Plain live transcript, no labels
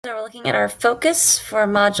we're looking at our focus for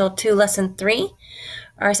Module 2, Lesson 3.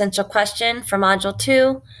 Our essential question for Module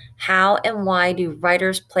 2, how and why do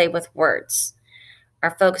writers play with words?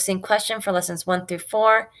 Our focusing question for Lessons 1 through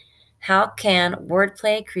 4, how can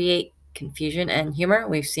wordplay create confusion and humor?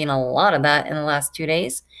 We've seen a lot of that in the last 2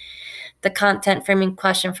 days. The content framing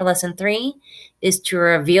question for Lesson 3 is to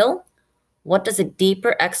reveal. What does a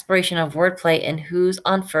deeper exploration of wordplay and who's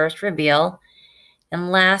on first reveal? And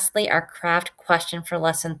lastly, our craft question for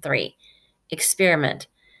Lesson 3, experiment.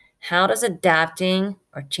 How does adapting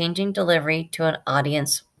or changing delivery to an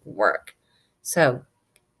audience work? So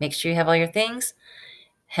make sure you have all your things.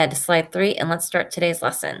 Head to slide 3 and let's start today's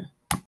lesson.